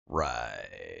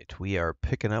Right. We are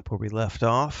picking up where we left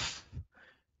off. At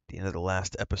the end of the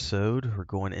last episode, we're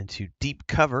going into deep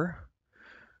cover.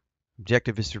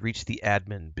 Objective is to reach the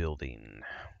admin building.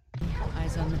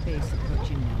 Eyes on the base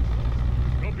approaching now.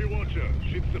 Copy, Watcher.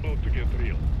 Shit's about to get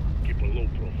real. Keep a low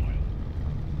profile.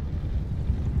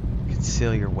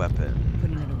 Conceal your weapon.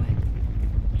 Putting it away.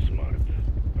 Smart.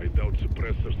 I doubt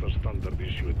suppressors are standard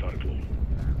issue at Arklov.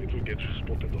 It will get you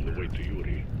spotted on the way to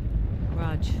Yuri.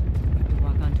 Raj, I could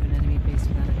walk onto an enemy base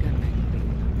without a gun range.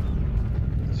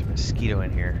 There's a mosquito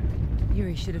in here.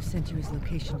 Yuri should have sent you his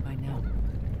location by now.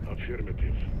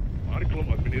 Affirmative.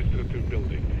 Arklov Administrative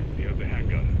Building, near the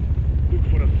hangar. Look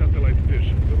for a satellite dish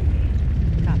on the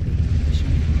roof. Copy.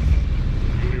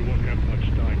 Yuri won't have much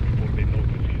time before they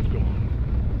notice he's gone.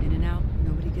 In and out,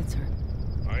 nobody gets hurt.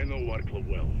 I know Arklov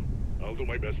well. I'll do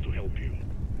my best to help you.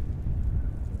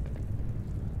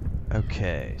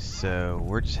 Okay, so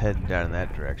we're just heading down in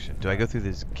that direction. Do I go through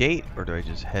this gate, or do I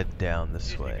just head down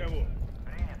this way?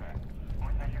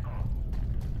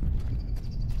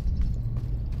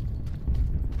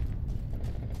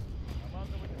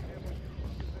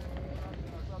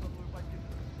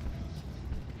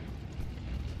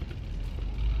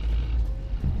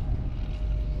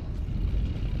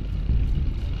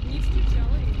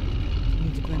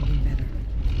 Needs blending better.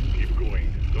 Keep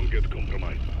going. Don't get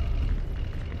compromised.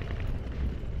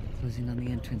 Closing on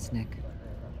the entrance, Nick.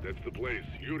 That's the place.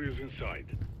 Yuri is inside.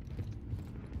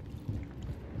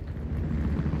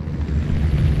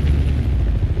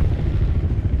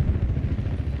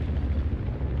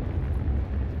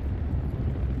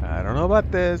 I don't know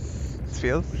about this. This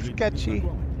feels sketchy.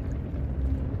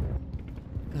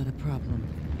 Got a problem.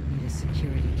 Need a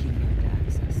security keycard to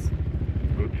access.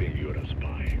 Good thing you're a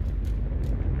spy.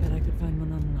 Bet I could find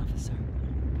one on an officer.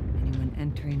 Anyone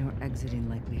entering or exiting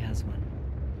likely has one.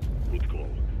 Good call.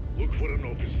 Look for an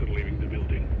officer leaving the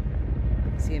building.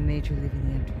 See a major leaving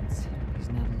the entrance. He's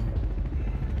not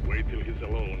alone. Wait till he's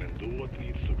alone and do what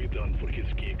needs to be done for his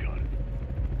key card.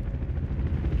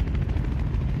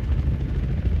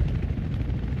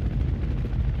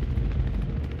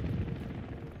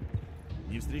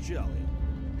 Не встречал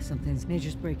их. Something's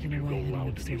major's breaking If you go away, heading loud, he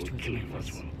upstairs will towards kill the him as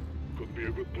office. well. Could be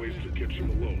a good place to catch him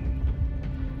alone.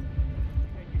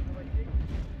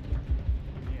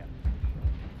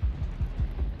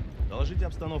 Доложите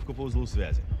обстановку по узлу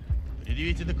связи.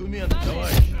 Предъявите документы,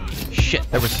 товарищ. Shit,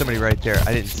 there was somebody right there.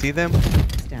 I didn't see them.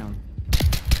 It's down.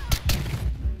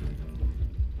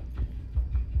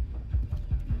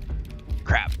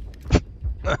 Crap.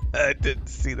 I didn't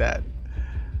see that.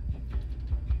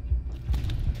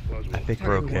 I think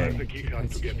we're He had the okay. key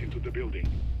card to get into the building.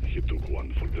 He took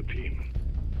one for the team.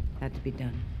 Had to be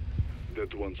done.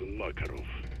 That one's on Makarov,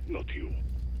 not you.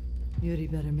 Yuri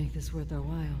better make this worth our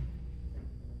while.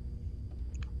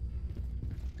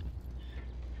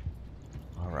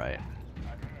 All right.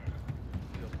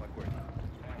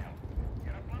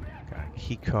 Got a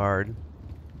key card.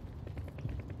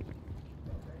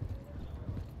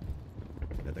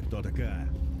 Это кто такая?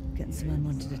 Getting some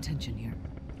unwanted attention here.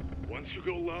 Once you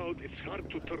go loud, it's hard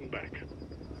to turn back.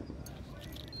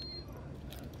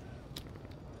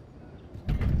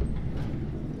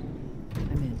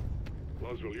 I'm in.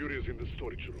 Laswell, Yuri is in the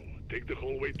storage room. Take the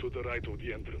hallway to the right of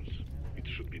the entrance. It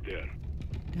should be there.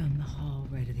 Down the hall,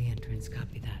 right of the entrance.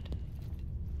 Copy that.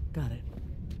 Got it.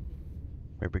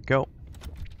 Here we go.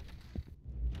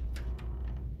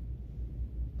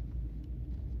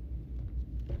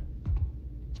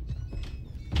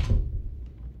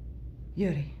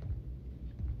 Yuri.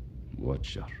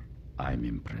 Watcher, I'm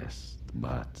impressed,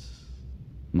 but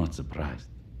not surprised.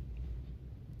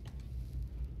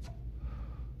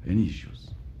 Any issues?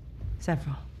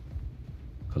 Several.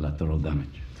 Collateral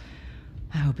damage?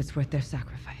 I hope it's worth their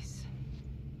sacrifice.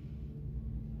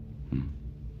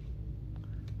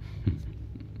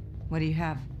 What do you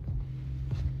have?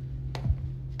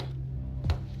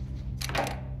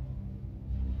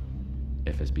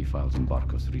 FSB files and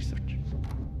Barkov's research.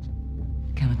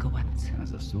 Chemical weapons.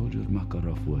 As a soldier,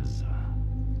 Makarov was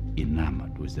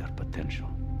enamored with their potential.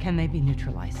 Can they be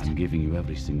neutralized? I'm giving you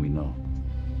everything we know.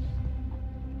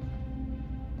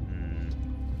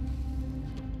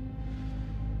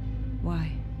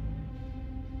 Why?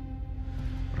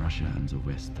 Russia and the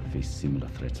West face similar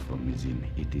threats from within.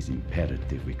 It is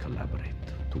imperative we collaborate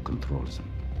to control them.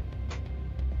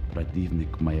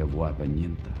 Противник моего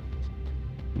оппонента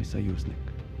 — мой союзник.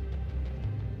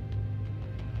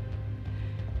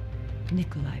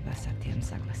 Nikolai by совсем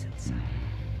согласился.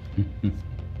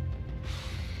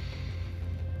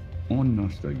 Он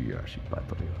настоящий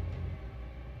патриот.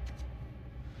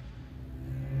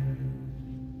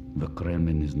 The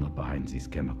Kremlin is not behind these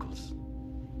chemicals.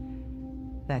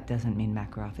 That doesn't mean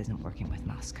Makarov isn't working with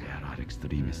Musk. There are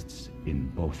extremists in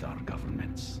both our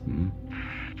governments. Hmm?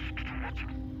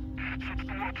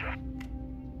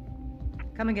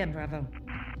 Come again, Bravo.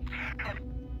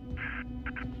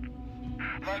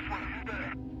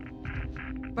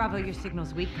 Bravo, your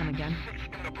signal's weak. Come again.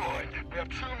 Deployed. We have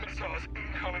 2 missiles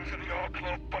incoming to the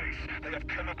Arclub base. They have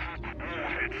chemical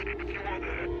warheads. If you are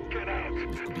there, get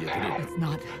out. It's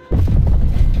not.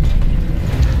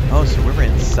 Oh, so we were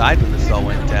inside when this all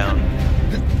went down.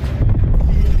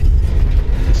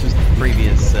 This was the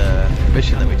previous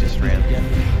mission that we just ran.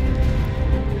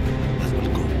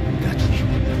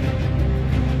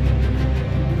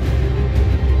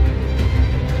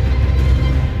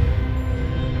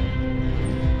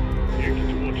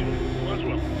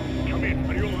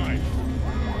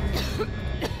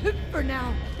 For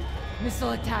now.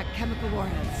 Missile attack, chemical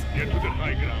warheads. Get to the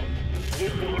high ground.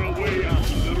 Look for a way out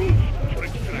to the roof for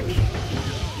extraction.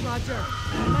 Roger.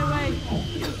 On my way.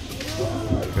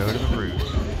 Go to the roof.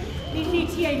 Need an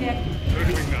ETA, Nick.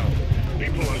 Circling now.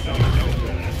 People are down there.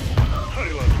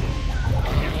 Hurry, Laszlo.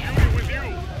 Is Yuri with you?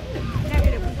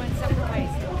 Negative, we went separate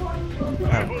ways.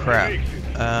 Oh crap.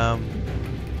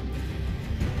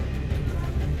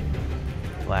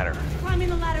 Ladder. Climbing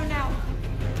the ladder now.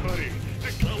 Hurry.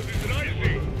 The cloud is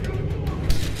rising.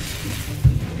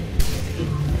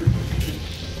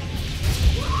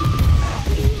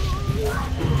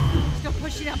 Still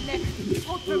pushing up, Nick.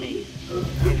 Hold for me.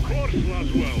 Of course,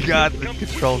 Laswell. God, the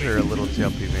controls are a little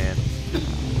jumpy, man.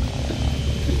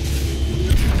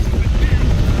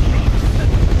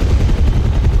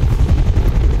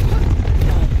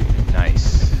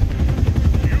 Nice.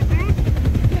 You good?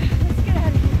 Yeah, let's get out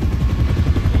of here.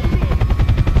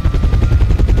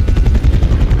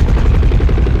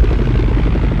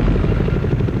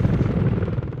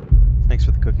 Thanks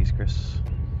for the cookies, Chris.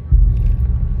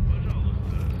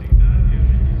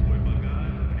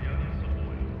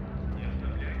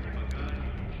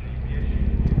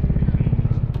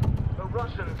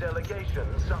 Russian delegation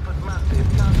suffered massive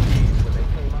casualties when they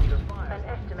came under fire. An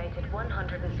estimated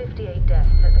 158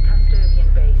 deaths at the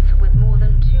Castovian base, with more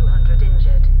than 200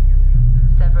 injured.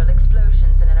 Several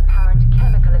explosions and an apparent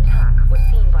chemical attack were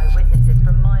seen by witnesses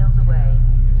from miles away.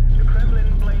 The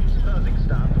Kremlin blames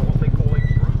Kazakhstan for what they call a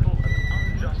brutal and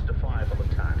unjustifiable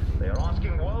attack. They are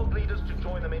asking world leaders to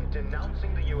join them in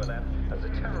denouncing the ULF as a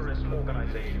terrorist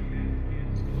organization.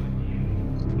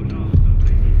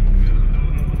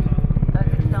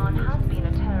 Kazakhstan has been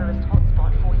a terrorist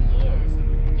hotspot for years,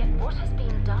 yet what has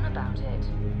been done about it?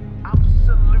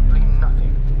 Absolutely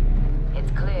nothing.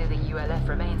 It's clear the ULF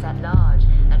remains at large,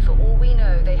 and for all we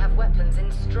know, they have weapons in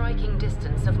striking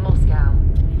distance of Moscow.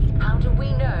 How do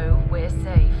we know we're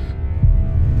safe?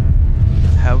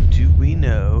 How do we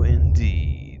know,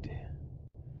 indeed?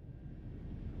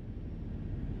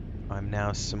 I'm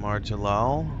now Samar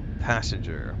Jalal,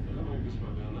 passenger.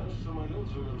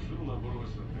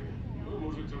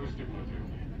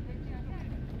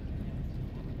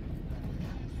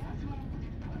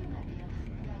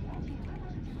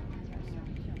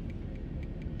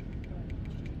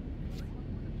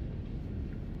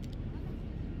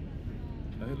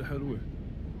 ليلة حلوة.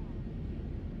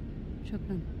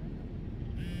 شكرا.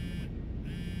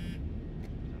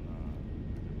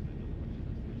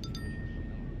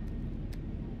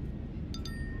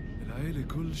 العيلة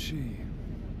كل شيء.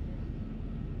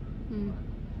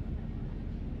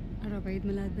 قرب عيد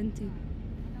ميلاد بنتي.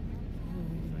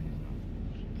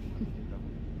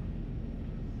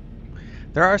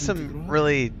 There are some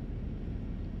really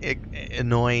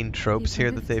annoying tropes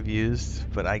here that they've used,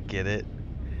 but I get it.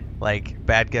 Like,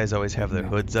 bad guys always have their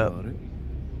hoods up.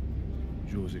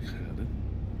 جوزك خالد.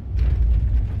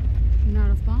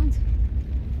 نعرف بعض؟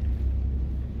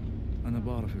 أنا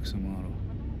بعرفك سمارة.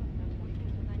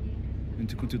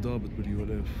 أنت كنت ضابط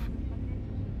باليولف.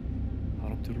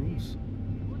 حاربت الروس؟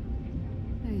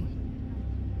 اي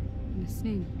من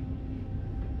سنين.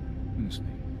 من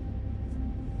سنين.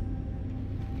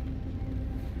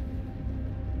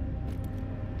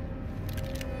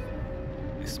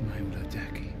 اسمعي ولا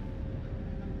تحكي.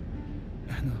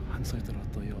 احنا حنسيطر على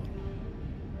الطيارة.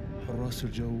 حراس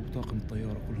الجو وطاقم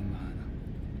الطيارة كلهم معانا.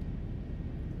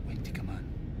 وانت كمان.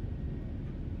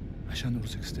 عشان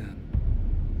اوزبكستان.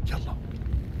 يلا.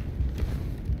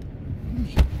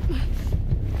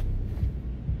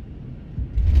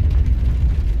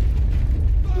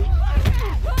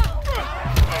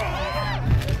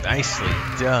 Nicely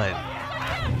done.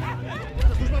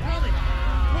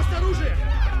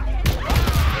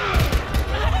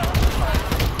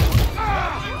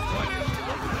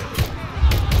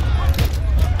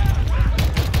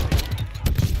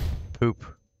 Poop.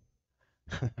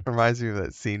 Reminds me of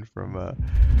that scene from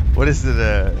what is it?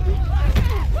 The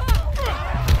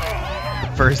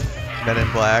first Men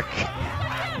in Black.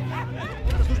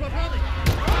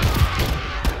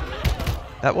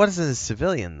 That wasn't a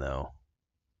civilian though.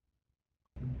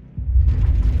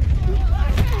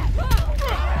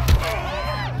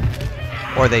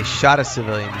 Or they shot a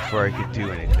civilian before I could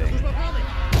do anything.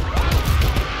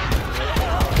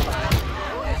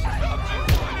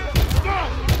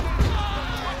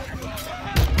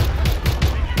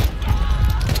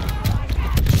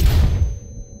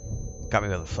 Got me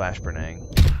with a flashbang.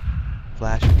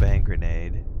 Flashbang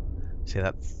grenade. Say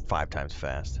that 5 times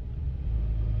fast.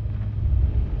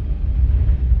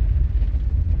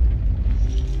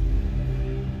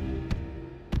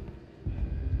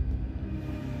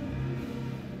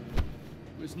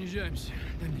 Мы снижаемся.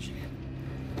 Дальше.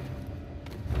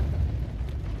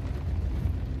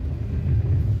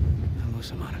 Hello,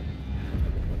 Samara.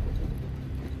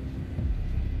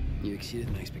 You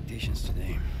exceeded my expectations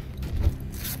today.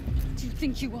 Who do you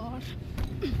think you are?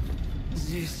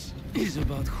 This is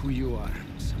about who you are,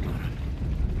 Samara.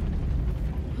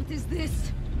 What is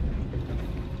this?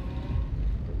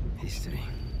 History.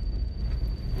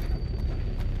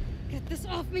 Get this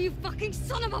off me, you fucking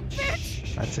son of a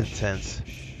bitch! That's intense.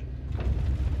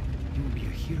 You will be a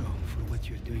hero for what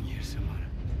you're doing here, Samara.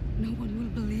 No one will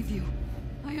believe you.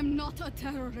 I am not a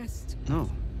terrorist. No.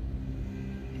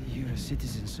 You're a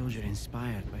citizen soldier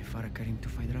inspired by Farah Karim to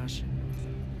fight Russia.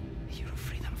 You're a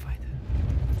freedom fighter.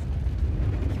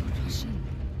 You're Russian.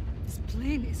 This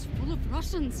plane is full of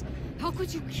Russians. How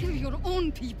could you kill your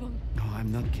own people? No,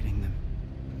 I'm not killing them.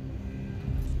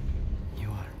 You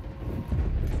are.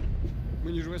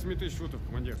 Мы ниже 8000 футов,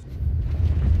 командир.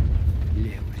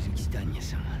 Лево, Узбекистане,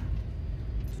 Самара.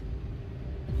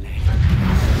 Лево.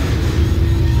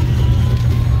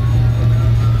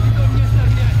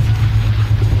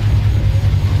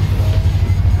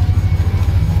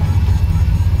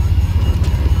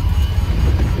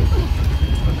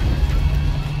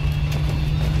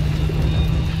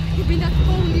 Give me that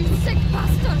phone, you sick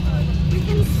bastard! We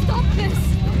can stop this!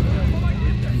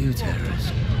 Are you a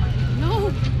terrorist?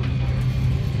 No!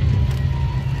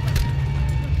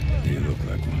 You look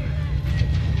like one.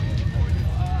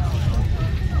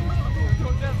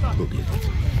 Go get it.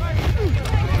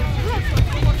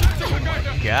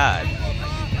 God.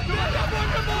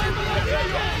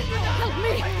 Help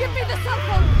me! Give me the cell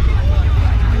phone!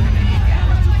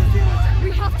 We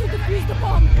have to defuse the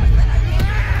bomb!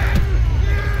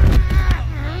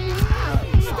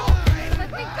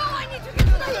 Let me go! I need to get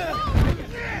to the phone!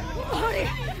 Hurry!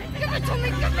 Give it to me!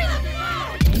 Give me the phone!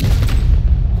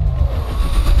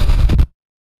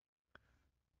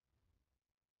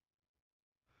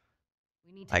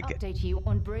 We need to update you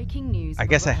on breaking news. I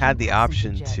guess I had the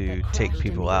option to take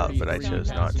people out, but I chose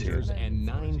not to. And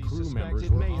 9 crew members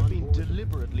may have been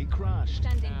deliberately crashed.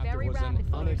 There was an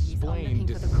unexplained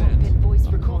the descent. cockpit voice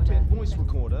A recorder. cockpit voice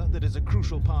recorder that is a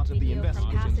crucial part of the Video from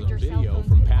investigation. passenger cell Video phones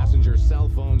from could passenger cell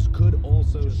phones could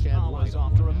also shed light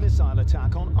after a missile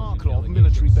attack on Arklov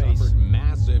military base. Suffered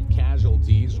massive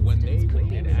casualties when they Could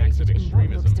be waited acts of related in what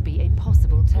looks extremism. to be a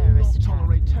possible terrorist attack.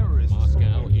 Tolerate terrorists.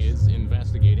 Moscow is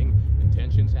investigating.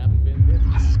 Intentions haven't been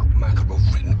hidden. This has got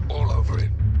Makarov written all over it.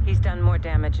 He's done more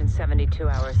damage in 72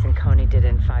 hours than Coney did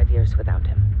in 5 years without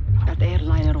him. That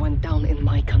airliner went down in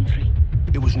my country.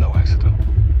 It was no accident.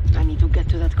 I need to get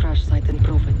to that crash site and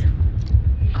prove it.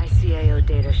 ICAO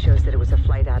data shows that it was a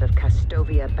flight out of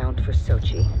Kastovia bound for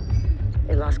Sochi.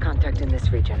 They lost contact in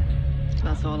this region.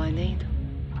 That's all I need.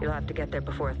 You'll have to get there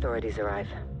before authorities arrive.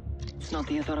 It's not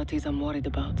the authorities I'm worried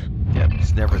about. Yep,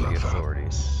 it's never the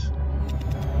authorities.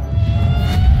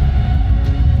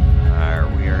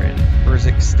 We are in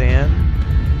Urzikstan.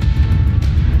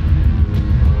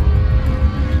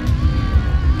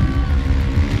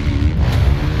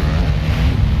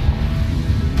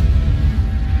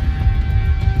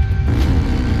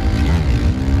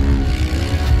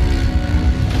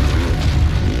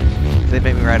 If they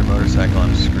make me ride a motorcycle,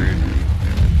 I'm screwed.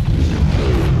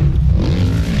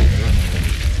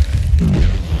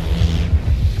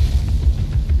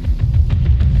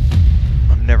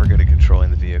 I'm never good at controlling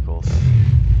the vehicles.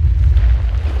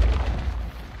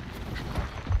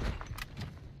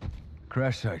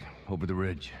 Crash site, over the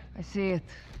ridge. I see it.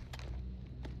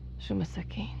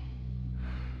 Shumasaki.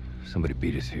 Somebody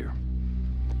beat us here.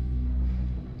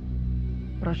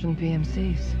 Russian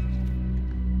PMCs.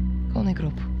 Kony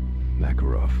Group.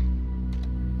 Makarov.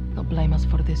 They'll blame us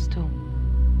for this too.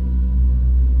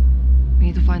 We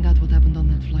need to find out what happened on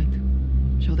that flight.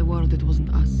 Show the world it wasn't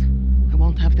us. I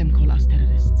won't have them call us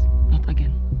terrorists. Not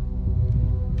again.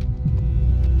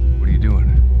 What are you doing?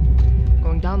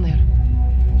 Going down there.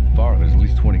 Far, there's at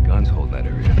least 20 guns holding that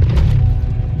area.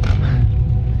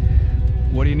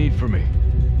 What do you need from me?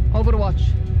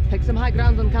 Overwatch. Take some high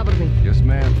ground and cover me. Yes,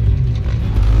 ma'am.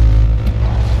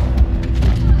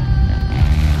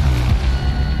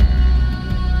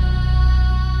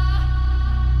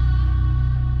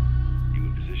 You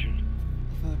in position?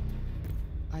 Affirmed.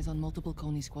 Eyes on multiple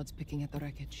Coney squads picking at the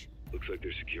wreckage. Looks like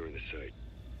they're securing the site.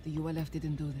 The ULF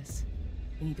didn't do this.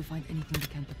 We need to find anything we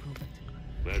can to prove it.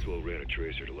 Laswell ran a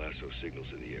tracer to lasso signals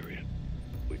in the area.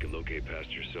 We can locate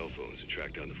passenger cell phones and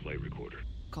track down the flight recorder.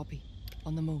 Copy.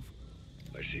 On the move.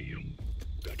 I see you.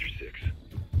 Got your 6.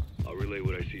 I'll relay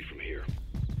what I see from here.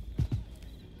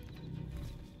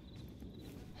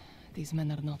 These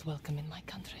men are not welcome in my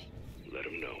country. Let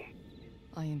them know.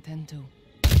 I intend to.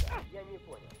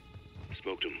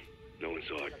 Smoked him. No one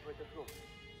saw it.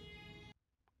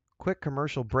 Quick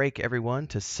commercial break, everyone,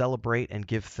 to celebrate and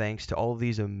give thanks to all of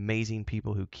these amazing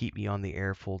people who keep me on the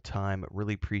air full time.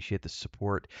 Really appreciate the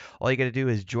support. All you got to do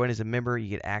is join as a member. You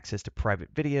get access to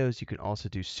private videos. You can also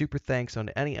do super thanks on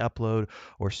any upload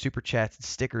or super chats and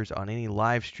stickers on any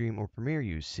live stream or premiere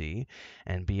you see.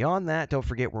 And beyond that, don't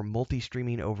forget we're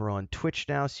multi-streaming over on Twitch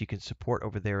now, so you can support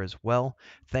over there as well.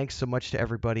 Thanks so much to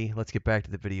everybody. Let's get back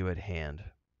to the video at hand.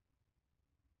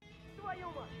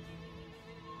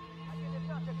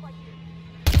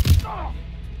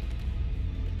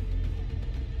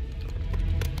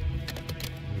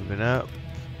 Moving up.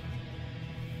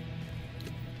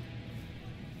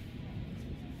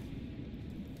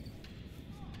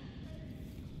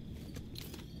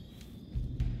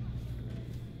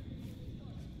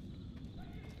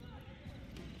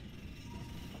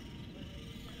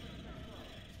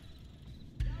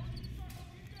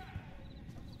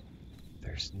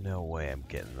 There's no way I'm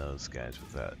getting those guys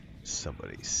without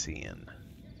somebody seeing.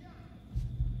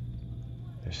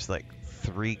 There's like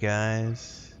 3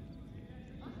 guys.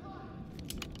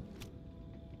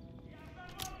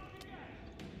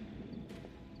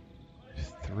 There's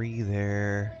 3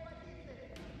 there.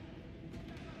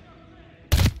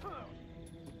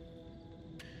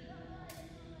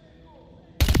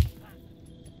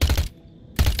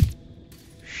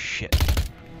 Shit.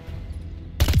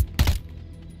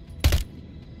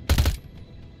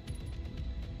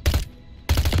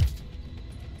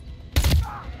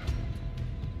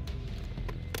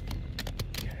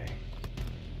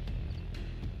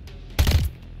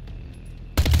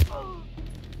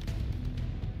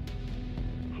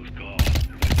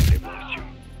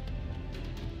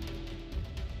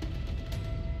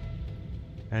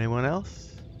 Anyone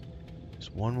else? There's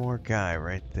one more guy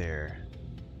right there.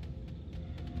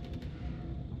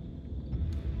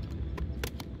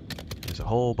 There's a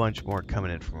whole bunch more coming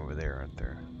in from over there, aren't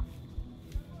there?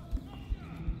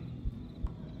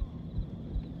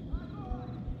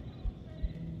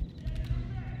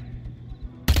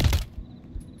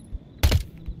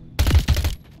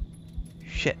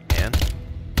 Shit, man. Did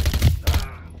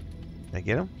I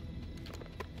get him?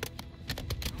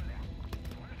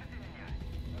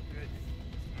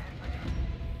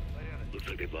 Looks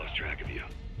like they've lost track of you.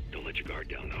 Don't let your guard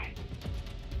down, though.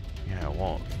 Yeah, I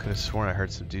won't. Could have sworn I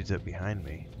heard some dudes up behind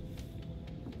me.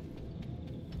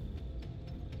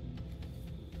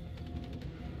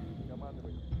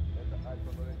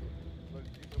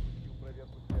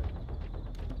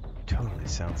 Totally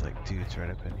sounds like dudes right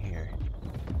up in here.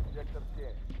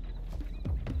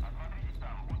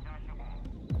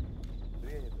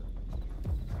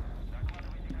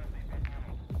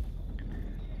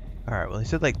 Alright, well he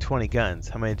said like 20 guns.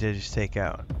 How many did I just take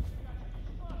out?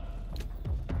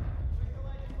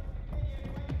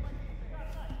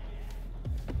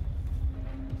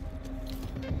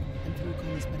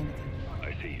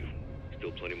 I see you.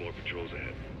 Still plenty more patrols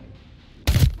ahead.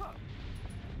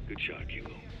 Good shot,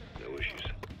 Kilo. No issues.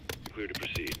 Clear to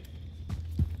proceed.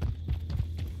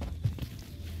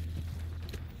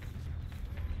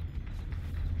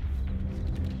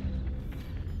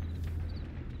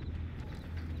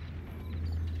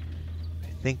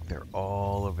 I think they're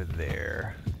all over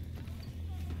there.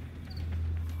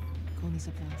 Coney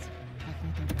supplies.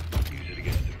 Use it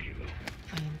against them, Kilo.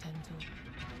 I intend to.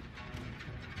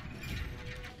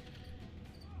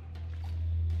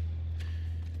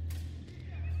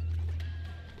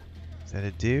 Is that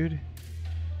a dude?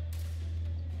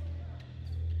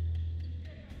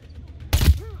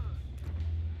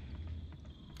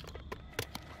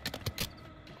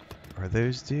 Are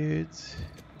those dudes?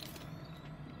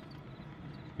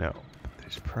 No, but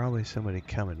there's probably somebody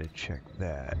coming to check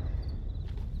that.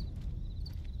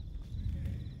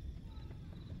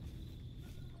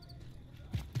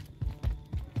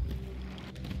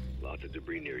 Lots of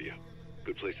debris near you.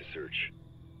 Good place to search.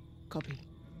 Copy.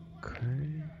 Okay.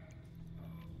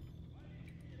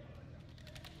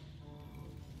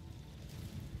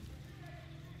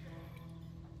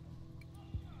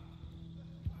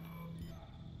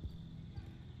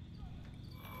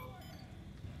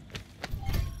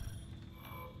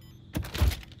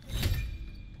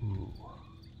 Ooh.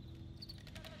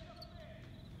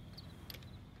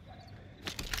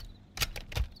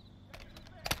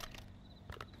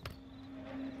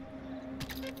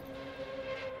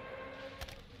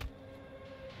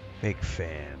 Big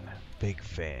fan. Big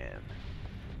fan.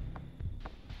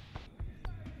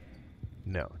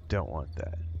 No, don't want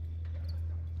that.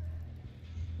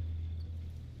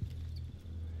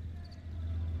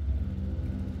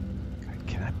 God,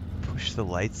 can I push the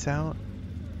lights out?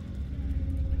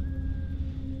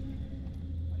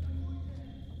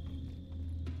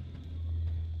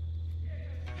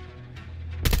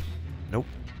 Nope.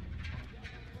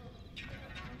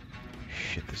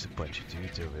 Shit, there's a bunch of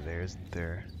dudes over there, isn't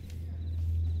there?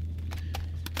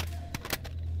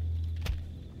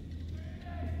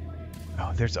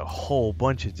 Oh, there's a whole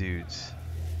bunch of dudes.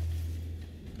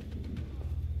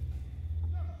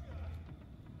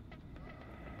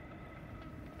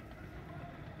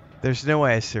 There's no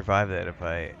way I survive that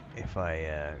if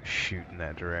I shoot in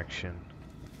that direction.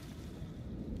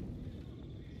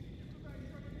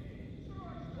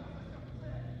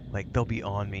 Like, they'll be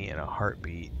on me in a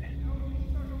heartbeat.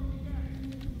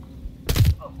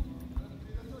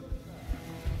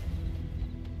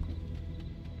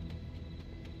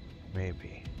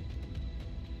 Maybe.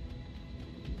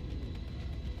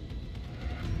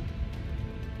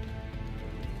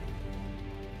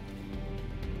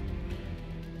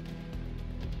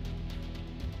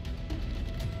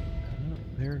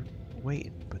 They're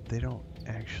waiting, but they don't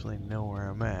actually know where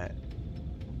I'm at.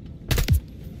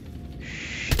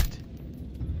 Shit.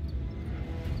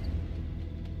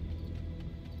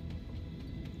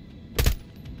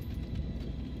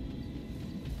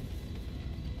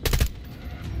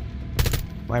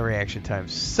 My reaction time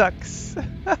sucks.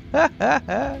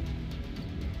 Well,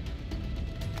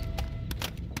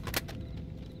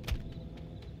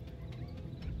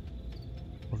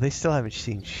 they still haven't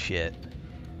seen shit.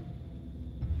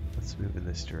 Let's move in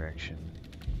this direction.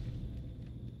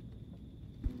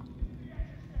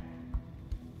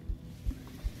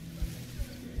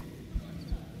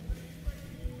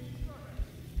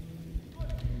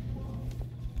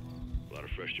 A lot of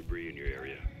fresh debris in your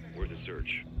area. Worth a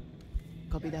search.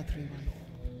 Copy that 3-1.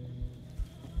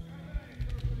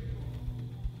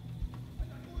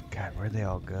 God, where'd they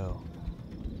all go?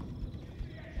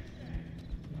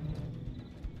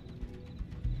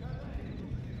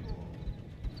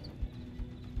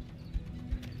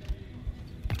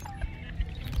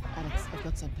 Alex, I've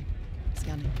got something.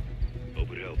 Scanning.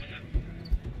 Hope it helps.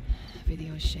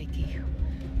 Video is shaky.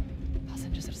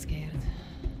 Passengers are scared.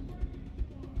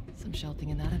 Some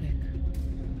shouting in Arabic.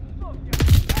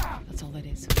 That's all that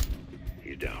is.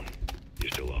 He's down.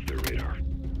 You're still off their radar.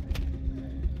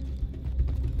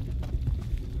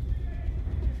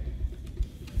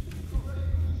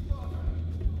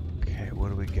 Okay, what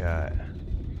do we got?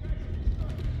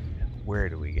 Where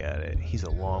do we got it? He's a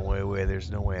long way away.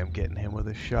 There's no way I'm getting him with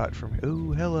a shot from...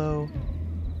 Ooh, hello.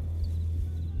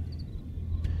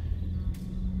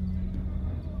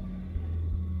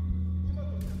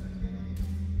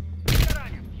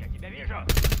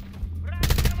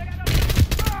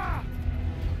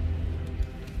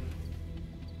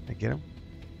 I get him?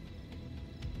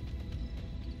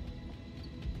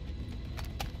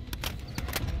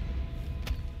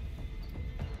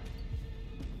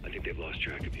 I think they've lost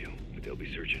track of you, but they'll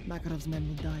be searching. Makarov's men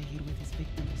will die here with his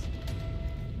victims.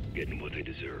 Getting what they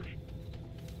deserve.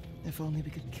 If only we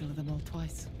could kill them all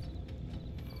twice.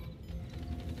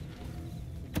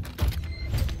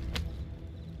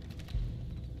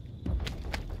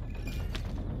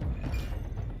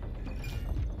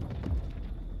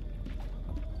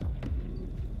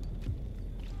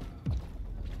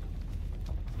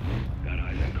 Got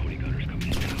eyes on Coney gunners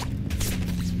coming in now.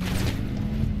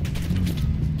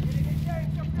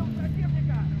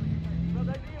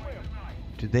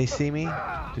 Did they see me?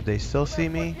 Did they still see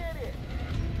me?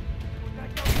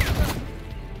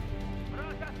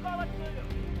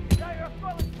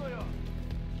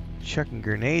 Chucking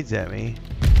grenades at me.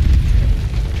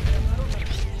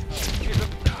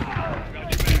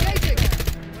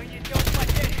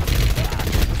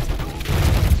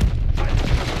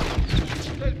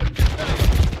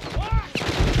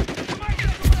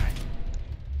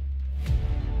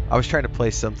 I was trying to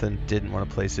place something, didn't want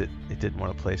to place it. It didn't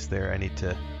want to place there. I need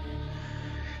to...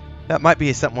 That might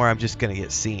be something where I'm just going to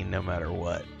get seen no matter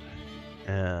what.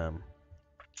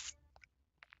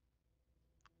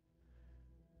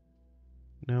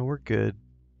 No, we're good.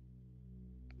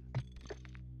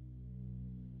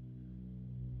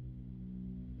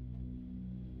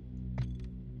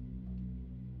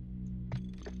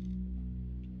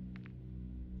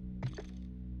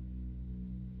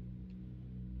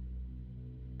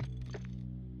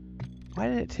 Why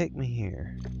did it take me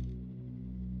here?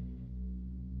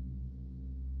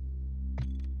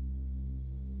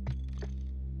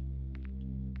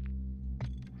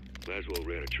 Laswell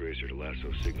ran a tracer to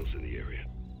lasso signals in the area.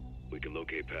 We can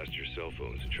locate passenger cell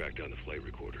phones and track down the flight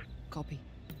recorder. Copy.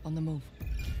 On the move.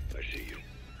 I see you.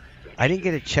 I didn't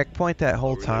get a checkpoint that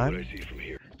whole I'll relay time. what I see from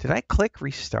here. Did I click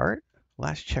restart?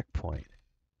 Last checkpoint.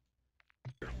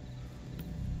 I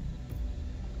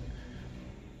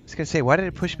was gonna say, why did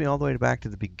it push me all the way back to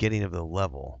the beginning of the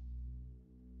level?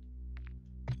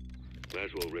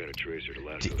 Laswell ran a tracer to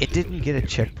lasso It didn't get a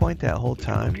checkpoint that whole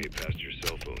time? Locate passenger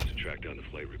cell phones and track down the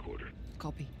flight recorder.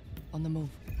 Copy. On the move.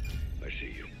 I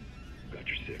see you. Got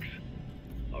your 6.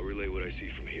 I'll relay what I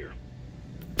see from here.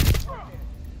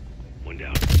 One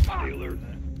down. Stay alert.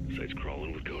 Site's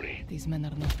crawling with Cody. These men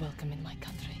are not welcome in my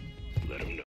country. Let them know.